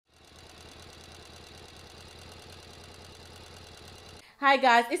Hi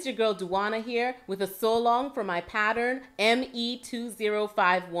guys, it's your girl Duana here with a sew along for my pattern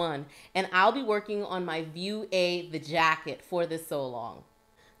ME2051, and I'll be working on my View A, the jacket, for this sew along.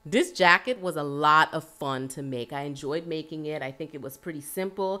 This jacket was a lot of fun to make. I enjoyed making it. I think it was pretty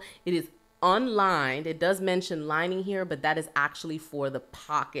simple. It is unlined. It does mention lining here, but that is actually for the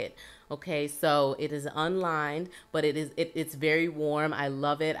pocket. Okay, so it is unlined, but it's very warm. I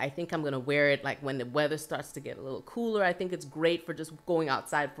love it. I think I'm gonna wear it like when the weather starts to get a little cooler. I think it's great for just going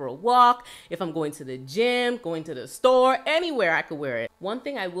outside for a walk. If I'm going to the gym, going to the store, anywhere I could wear it. One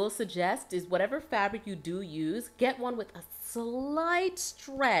thing I will suggest is whatever fabric you do use, get one with a slight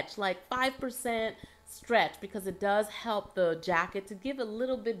stretch, like 5% stretch, because it does help the jacket to give a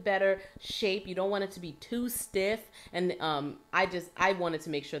little bit better shape. You don't want it to be too stiff, and I wanted to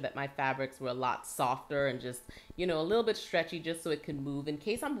make sure that my fabrics were a lot softer and just, you know, a little bit stretchy, just so it can move in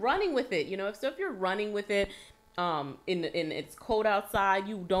case I'm running with it. You know, if you're running with it in it's cold outside,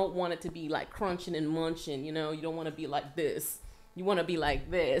 you don't want it to be like crunching and munching. You know, you don't want to be like this. You want to be like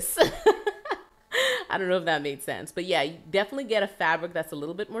this. I don't know if that made sense, but yeah, you definitely get a fabric that's a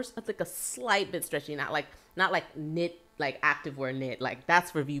little bit more, it's like a slight bit stretchy, not like knit, like activewear knit, like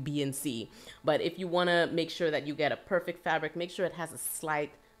that's for view B and C. But if you want to make sure that you get a perfect fabric, make sure it has a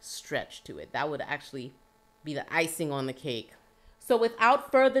slight stretch to it. That would actually be the icing on the cake. So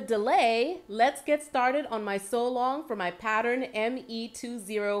without further delay, let's get started on my sew along for my pattern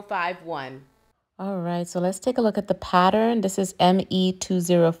ME2051. All right, so let's take a look at the pattern. This is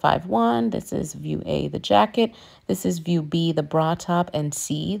ME2051. This is view A, the jacket. This is view B, the bra top, and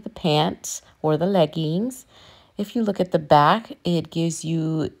C, the pants or the leggings. If you look at the back, it gives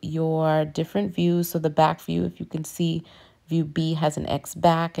you your different views. So the back view, if you can see, view B has an X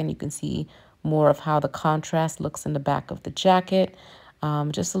back, and you can see more of how the contrast looks in the back of the jacket.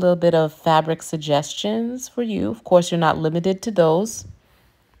 Just a little bit of fabric suggestions for you. Of course, you're not limited to those.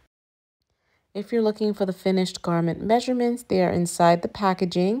 If you're looking for the finished garment measurements, they are inside the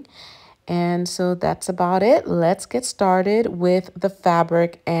packaging. And so that's about it. Let's get started with the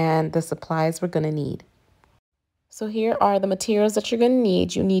fabric and the supplies we're going to need. So here are the materials that you're going to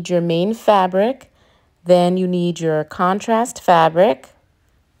need. You need your main fabric, then you need your contrast fabric.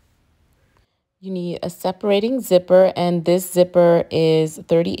 You need a separating zipper, and this zipper is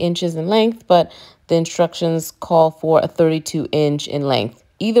 30 inches in length, but the instructions call for a 32-inch in length.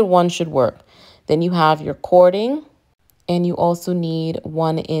 Either one should work. Then you have your cording, and you also need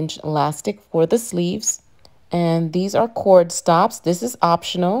 1-inch elastic for the sleeves. And these are cord stops. This is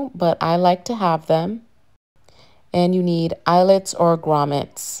optional, but I like to have them. And you need eyelets or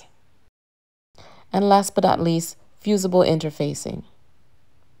grommets. And last but not least, fusible interfacing.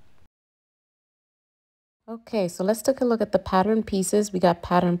 Okay, so let's take a look at the pattern pieces. We got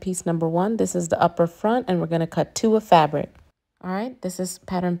pattern piece number 1. This is the upper front, and we're going to cut 2 of fabric. All right, this is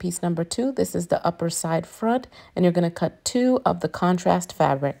pattern piece number 2. This is the upper side front, and you're going to cut 2 of the contrast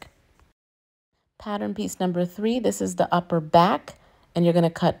fabric. Pattern piece number 3, this is the upper back, and you're going to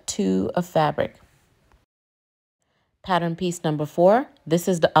cut 2 of fabric. Pattern piece number 4, this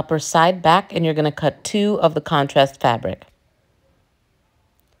is the upper side back, and you're going to cut 2 of the contrast fabric.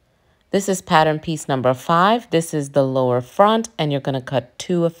 This is pattern piece number 5. This is the lower front, and you're going to cut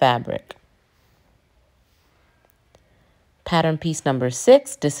 2 of fabric. Pattern piece number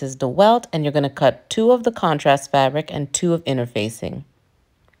 6, this is the welt, and you're going to cut 2 of the contrast fabric and 2 of interfacing.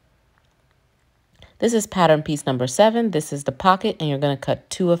 This is pattern piece number 7, this is the pocket, and you're going to cut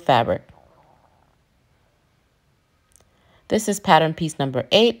 2 of fabric. This is pattern piece number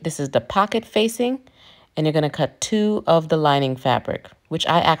 8, this is the pocket facing, and you're going to cut 2 of the lining fabric, which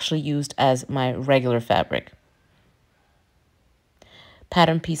I actually used as my regular fabric.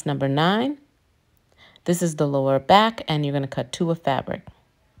 Pattern piece number 9, this is the lower back, and you're going to cut 2 of fabric.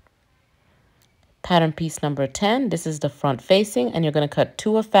 Pattern piece number 10, this is the front facing, and you're going to cut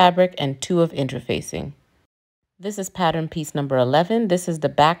 2 of fabric and 2 of interfacing. This is pattern piece number 11. This is the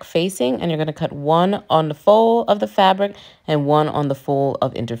back facing, and you're going to cut 1 on the fold of the fabric and 1 on the fold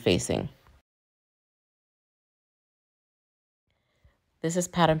of interfacing. This is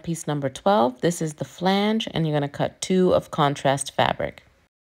pattern piece number 12. This is the flange, and you're going to cut 2 of contrast fabric.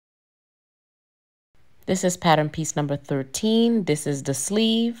 This is pattern piece number 13. This is the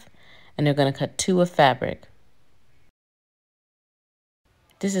sleeve, and you're going to cut 2 of fabric.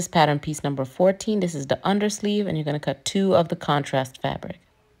 This is pattern piece number 14. This is the undersleeve, and you're going to cut 2 of the contrast fabric.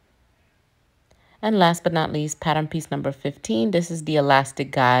 And last but not least, pattern piece number 15. This is the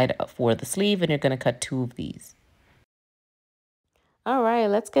elastic guide for the sleeve, and you're going to cut 2 of these. All right,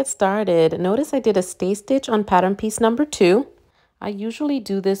 let's get started. Notice I did a stay stitch on pattern piece number 2. I usually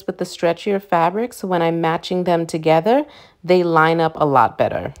do this with the stretchier fabric, so when I'm matching them together, they line up a lot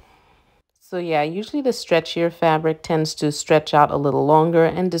better. So yeah, usually the stretchier fabric tends to stretch out a little longer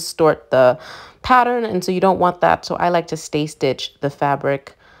and distort the pattern, and so you don't want that. So I like to stay stitch the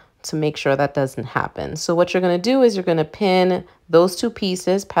fabric to make sure that doesn't happen. So what you're going to do is you're going to pin those two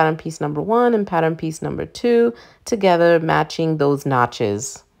pieces, pattern piece number 1 and pattern piece number 2, together, matching those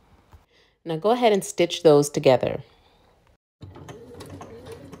notches. Now go ahead and stitch those together.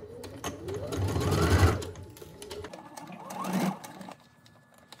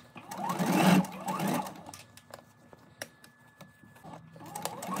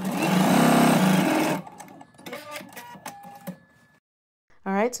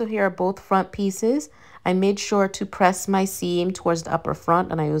 All right, so here are both front pieces. I made sure to press my seam towards the upper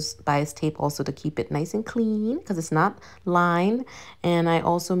front, and I use bias tape also to keep it nice and clean because it's not lined. And I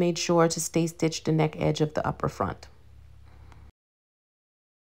also made sure to stay stitch the neck edge of the upper front.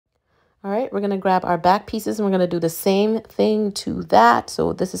 All right, we're going to grab our back pieces and we're going to do the same thing to that.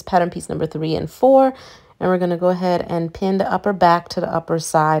 So this is pattern piece number 3 and 4. And we're going to go ahead and pin the upper back to the upper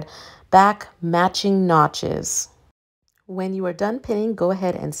side, back matching notches. When you are done pinning, go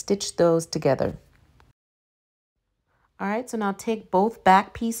ahead and stitch those together. All right, so now take both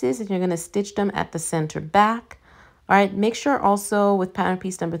back pieces and you're going to stitch them at the center back. All right, make sure also with pattern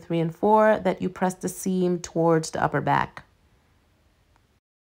piece number 3 and 4 that you press the seam towards the upper back.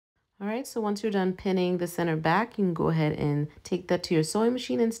 All right, so once you're done pinning the center back, you can go ahead and take that to your sewing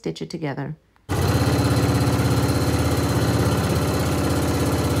machine and stitch it together.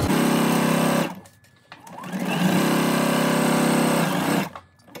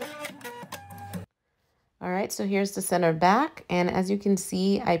 All right, so here's the center back, and as you can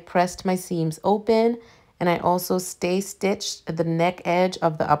see, I pressed my seams open, and I also stay stitched at the neck edge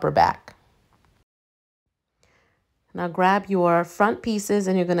of the upper back. Now grab your front pieces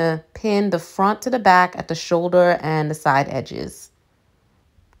and you're going to pin the front to the back at the shoulder and the side edges.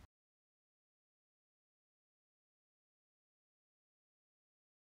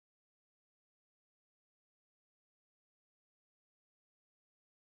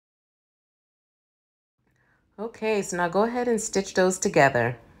 Okay, so now go ahead and stitch those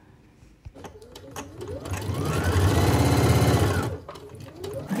together.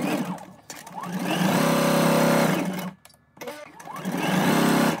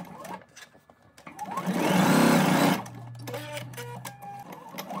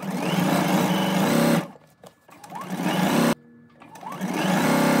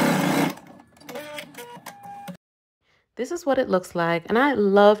 This is what it looks like, and I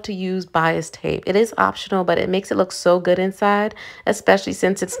love to use bias tape. It is optional, but it makes it look so good inside, especially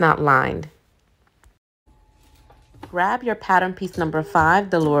since it's not lined. Grab your pattern piece number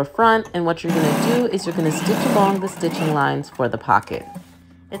 5, the lower front, and what you're going to do is you're going to stitch along the stitching lines for the pocket.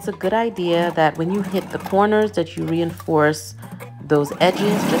 It's a good idea that when you hit the corners that you reinforce those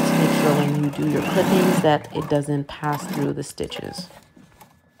edges just to make sure when you do your clippings that it doesn't pass through the stitches.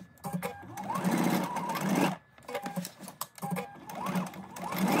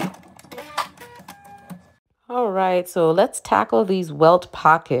 All right, so let's tackle these welt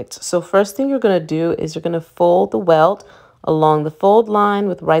pockets. So first thing you're going to do is you're going to fold the welt along the fold line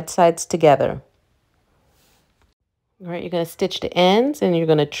with right sides together. All right, you're going to stitch the ends and you're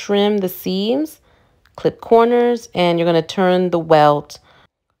going to trim the seams, clip corners, and you're going to turn the welt.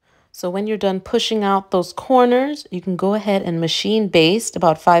 So when you're done pushing out those corners, you can go ahead and machine baste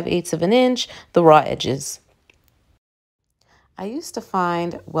about 5/8 of an inch the raw edges. I used to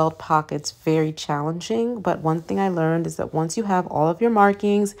find welt pockets very challenging, but one thing I learned is that once you have all of your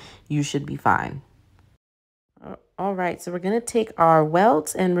markings, you should be fine. All right, so we're going to take our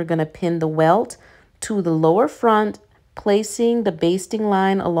welts and we're going to pin the welt to the lower front, placing the basting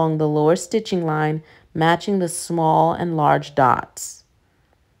line along the lower stitching line, matching the small and large dots.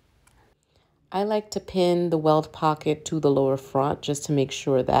 I like to pin the welt pocket to the lower front just to make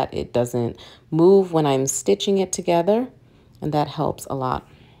sure that it doesn't move when I'm stitching it together. And that helps a lot.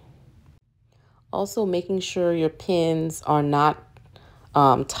 Also, making sure your pins are not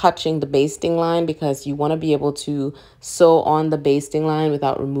touching the basting line because you want to be able to sew on the basting line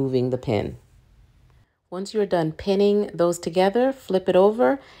without removing the pin. Once you're done pinning those together, flip it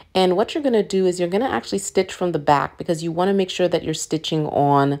over. And what you're going to do is you're going to actually stitch from the back because you want to make sure that you're stitching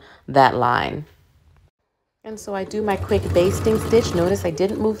on that line. And so I do my quick basting stitch. Notice I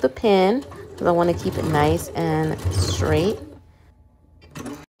didn't move the pin because I want to keep it nice and straight.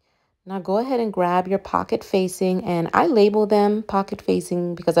 Now go ahead and grab your pocket facing, and I label them pocket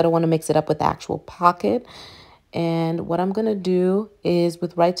facing because I don't want to mix it up with the actual pocket. And what I'm going to do is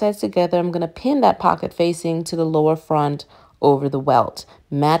with right sides together, I'm going to pin that pocket facing to the lower front over the welt,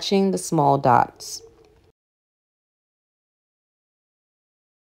 matching the small dots.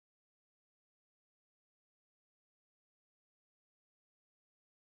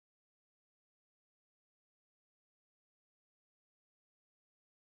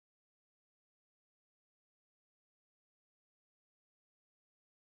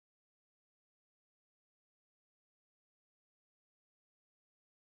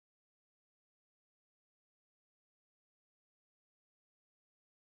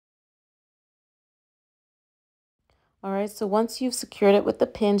 All right, so once you've secured it with the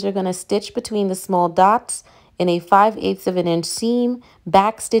pins, you're going to stitch between the small dots in a 5/8 of an inch seam,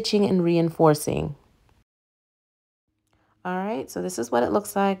 back stitching and reinforcing. All right, so this is what it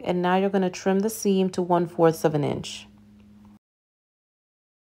looks like. And now you're going to trim the seam to 1/4 of an inch.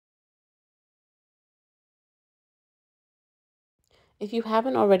 If you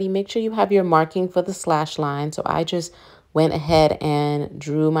haven't already, make sure you have your marking for the slash line. So I just went ahead and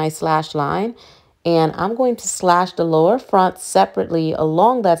drew my slash line. And I'm going to slash the lower front separately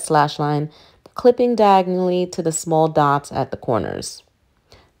along that slash line, clipping diagonally to the small dots at the corners.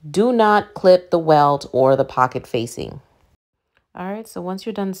 Do not clip the welt or the pocket facing. All right, so once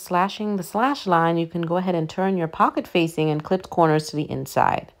you're done slashing the slash line, you can go ahead and turn your pocket facing and clipped corners to the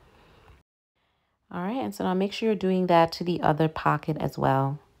inside. All right, and so now make sure you're doing that to the other pocket as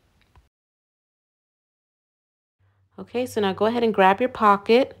well. Okay, so now go ahead and grab your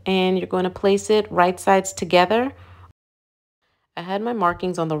pocket and you're going to place it right sides together. I had my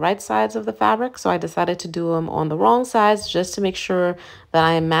markings on the right sides of the fabric, so I decided to do them on the wrong sides just to make sure that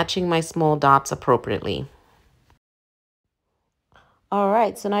I am matching my small dots appropriately. All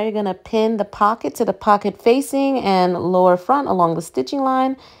right, so now you're going to pin the pocket to the pocket facing and lower front along the stitching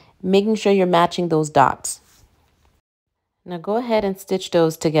line, making sure you're matching those dots. Now go ahead and stitch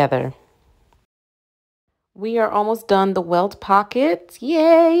those together. We are almost done the welt pocket.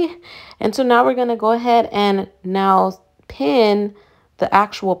 Yay! And so now we're going to go ahead and now pin the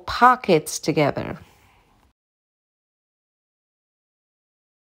actual pockets together.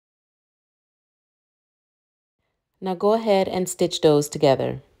 Now go ahead and stitch those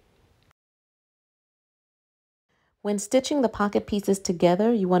together. When stitching the pocket pieces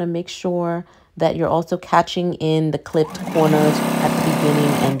together, you want to make sure that you're also catching in the clipped corners at the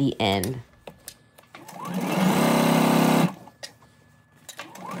beginning and the end.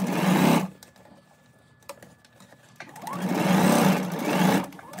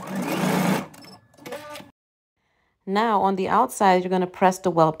 Now on the outside, you're going to press the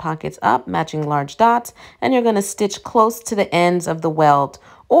welt pockets up, matching large dots, and you're going to stitch close to the ends of the welt,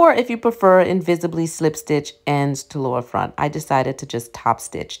 or if you prefer, invisibly slip stitch ends to lower front. I decided to just top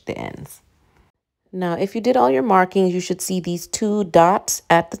stitch the ends. Now, if you did all your markings, you should see these 2 dots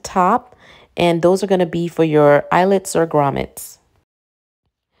at the top, and those are going to be for your eyelets or grommets.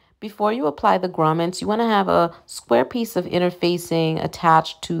 Before you apply the grommets, you want to have a square piece of interfacing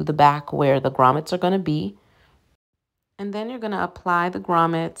attached to the back where the grommets are going to be. And then you're going to apply the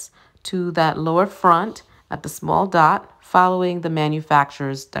grommets to that lower front at the small dot, following the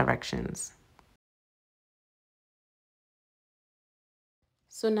manufacturer's directions.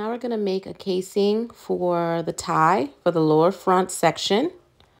 So now we're going to make a casing for the tie for the lower front section.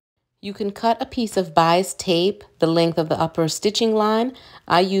 You can cut a piece of bias tape the length of the upper stitching line.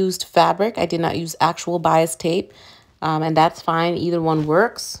 I used fabric. I did not use actual bias tape, and that's fine. Either one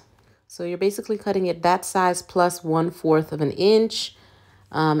works. So you're basically cutting it that size plus 1/4 of an inch.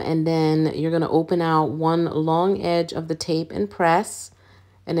 And then you're going to open out one long edge of the tape and press,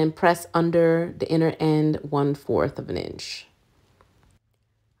 and then press under the inner end 1/4 of an inch.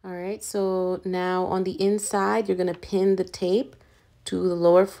 All right, so now on the inside, you're going to pin the tape to the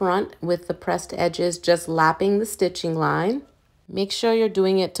lower front with the pressed edges just lapping the stitching line. Make sure you're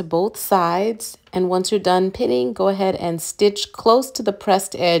doing it to both sides. And once you're done pinning, go ahead and stitch close to the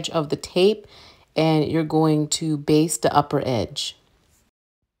pressed edge of the tape, and you're going to baste the upper edge.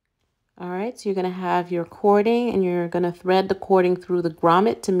 All right, so you're going to have your cording, and you're going to thread the cording through the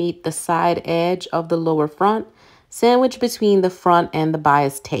grommet to meet the side edge of the lower front, sandwiched between the front and the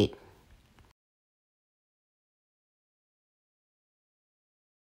bias tape.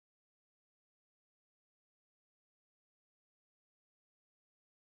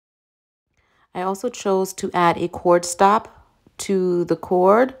 I also chose to add a cord stop to the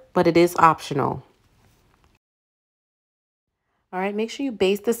cord, but it is optional. All right, make sure you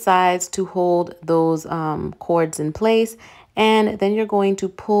baste the sides to hold those cords in place. And then you're going to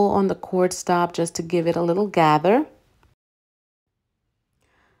pull on the cord stop just to give it a little gather.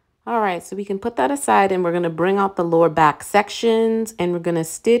 All right, so we can put that aside, and we're going to bring out the lower back sections, and we're going to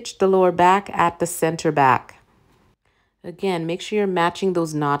stitch the lower back at the center back. Again, make sure you're matching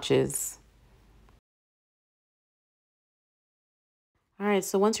those notches. All right,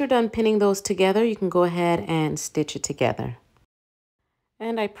 so once you're done pinning those together, you can go ahead and stitch it together.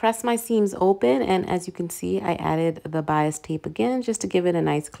 And I press my seams open, and as you can see, I added the bias tape again just to give it a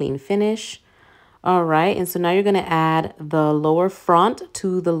nice clean finish. All right, and so now you're gonna add the lower front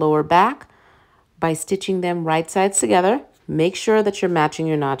to the lower back by stitching them right sides together. Make sure that you're matching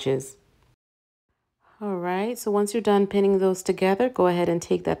your notches. All right, so once you're done pinning those together, go ahead and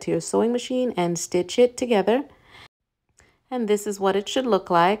take that to your sewing machine and stitch it together. And this is what it should look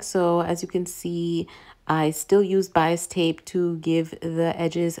like. So as you can see, I still use bias tape to give the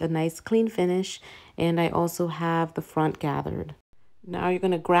edges a nice clean finish. And I also have the front gathered. Now you're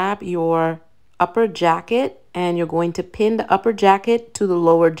going to grab your upper jacket and you're going to pin the upper jacket to the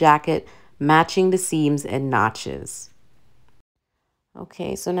lower jacket, matching the seams and notches.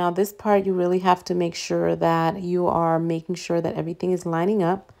 Okay, so now this part you really have to make sure that you are making sure that everything is lining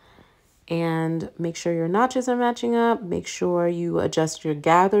up. And make sure your notches are matching up. Make sure you adjust your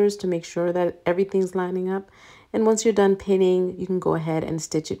gathers to make sure that everything's lining up. And once you're done pinning, you can go ahead and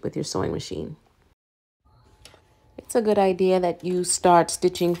stitch it with your sewing machine. It's a good idea that you start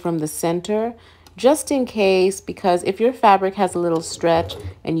stitching from the center, just in case, because if your fabric has a little stretch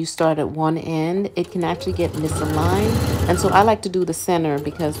and you start at one end, it can actually get misaligned. And so I like to do the center,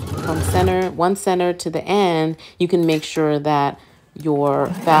 because from one center to the end, you can make sure that your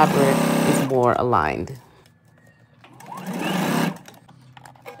fabric is more aligned.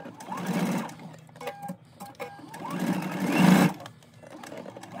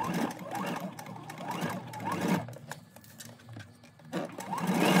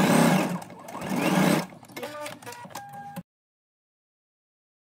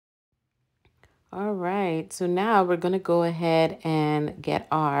 All right, so now we're going to go ahead and get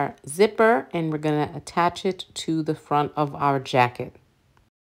our zipper and we're going to attach it to the front of our jacket.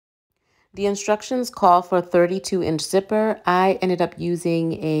 The instructions call for a 32-inch zipper. I ended up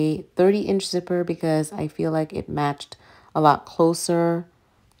using a 30-inch zipper because I feel like it matched a lot closer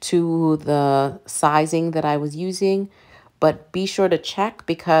to the sizing that I was using. But be sure to check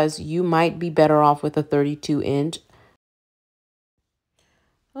because you might be better off with a 32-inch.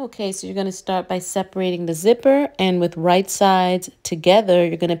 Okay, so you're going to start by separating the zipper, and with right sides together,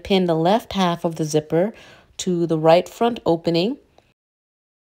 you're going to pin the left half of the zipper to the right front opening.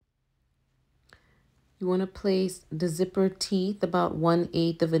 You want to place the zipper teeth about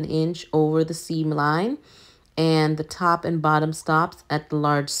 1/8 of an inch over the seam line and the top and bottom stops at the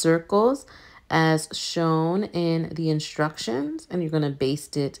large circles as shown in the instructions, and you're going to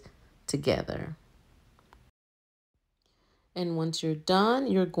baste it together. And once you're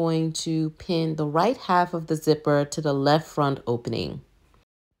done, you're going to pin the right half of the zipper to the left front opening.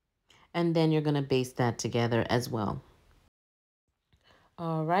 And then you're going to baste that together as well.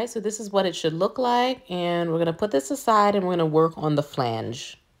 All right, so this is what it should look like. And we're going to put this aside and we're going to work on the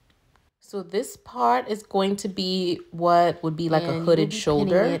flange. So this part is going to be what would be like a hooded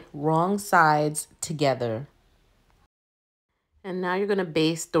shoulder. Pinning it wrong sides together. And now you're going to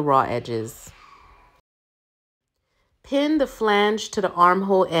baste the raw edges. Pin the flange to the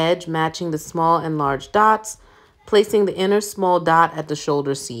armhole edge, matching the small and large dots, placing the inner small dot at the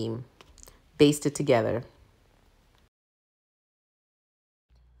shoulder seam. Baste it together.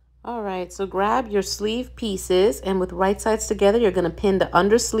 All right, so grab your sleeve pieces, and with right sides together, you're going to pin the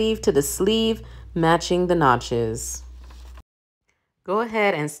undersleeve to the sleeve, matching the notches. Go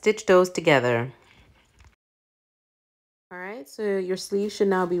ahead and stitch those together. All right, so your sleeve should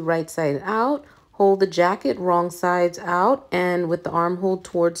now be right side out. Hold the jacket wrong sides out and with the armhole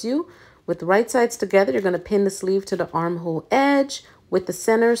towards you. With the right sides together, you're going to pin the sleeve to the armhole edge with the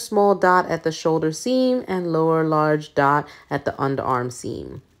center small dot at the shoulder seam and lower large dot at the underarm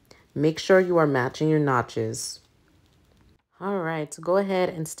seam. Make sure you are matching your notches. All right, so go ahead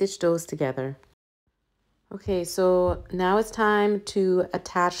and stitch those together. Okay, so now it's time to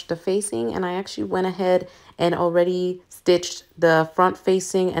attach the facing, and I actually went ahead and already stitched the front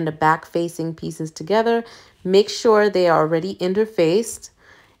facing and the back facing pieces together. Make sure they are already interfaced,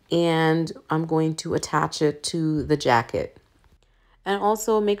 and I'm going to attach it to the jacket. And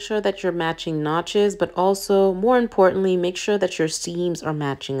also make sure that you're matching notches, but also more importantly, make sure that your seams are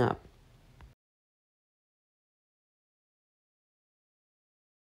matching up.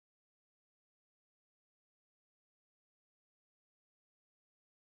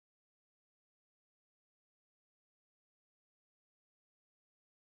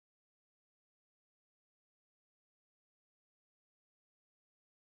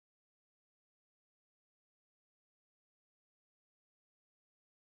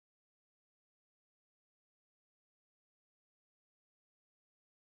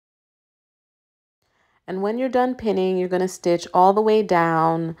 And when you're done pinning, you're going to stitch all the way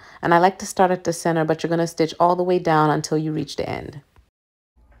down. And I like to start at the center, but you're going to stitch all the way down until you reach the end.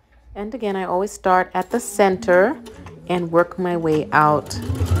 And again, I always start at the center and work my way out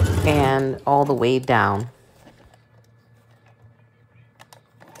and all the way down.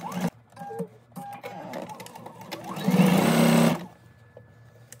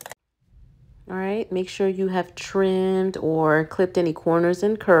 All right, make sure you have trimmed or clipped any corners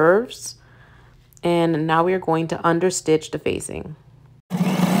and curves. And now we are going to understitch the facing. All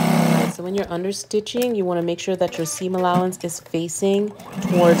right, so when you're understitching, you want to make sure that your seam allowance is facing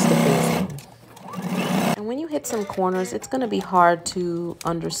towards the facing. And when you hit some corners, it's going to be hard to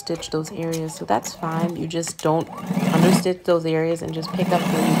understitch those areas, so that's fine. You just don't understitch those areas and just pick up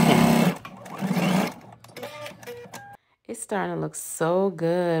where you can. It's starting to look so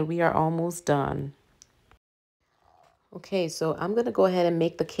good. We are almost done. Okay, so I'm going to go ahead and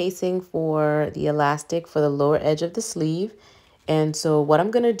make the casing for the elastic for the lower edge of the sleeve. And so what I'm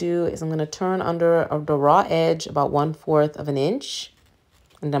going to do is I'm going to turn under the raw edge about 1/4 of an inch,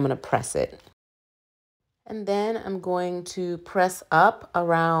 and I'm going to press it. And then I'm going to press up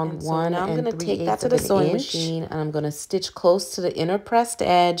around 1 and 3/8 of the sewing machine, and I'm going to stitch close to the inner pressed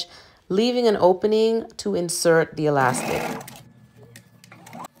edge, leaving an opening to insert the elastic.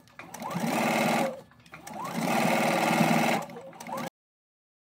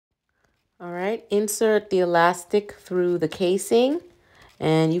 All right, insert the elastic through the casing,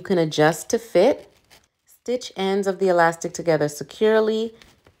 and you can adjust to fit. Stitch ends of the elastic together securely,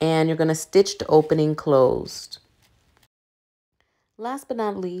 and you're going to stitch the opening closed. Last but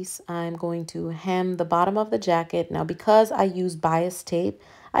not least, I'm going to hem the bottom of the jacket. Now, because I use bias tape,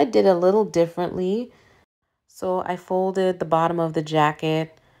 I did a little differently. So I folded the bottom of the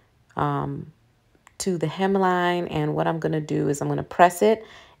jacket to the hemline, and what I'm going to do is I'm going to press it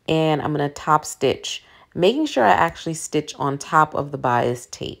and I'm going to top stitch, making sure I actually stitch on top of the bias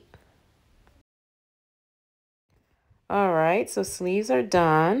tape. All right, so sleeves are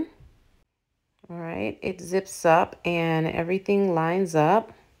done. All right, it zips up and everything lines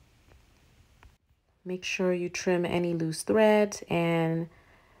up. Make sure you trim any loose threads and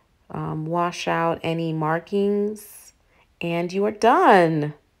wash out any markings, and you are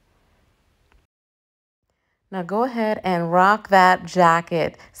done. Now go ahead and rock that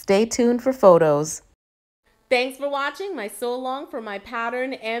jacket. Stay tuned for photos. Thanks for watching my sew along for my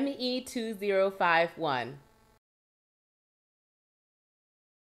pattern ME2051.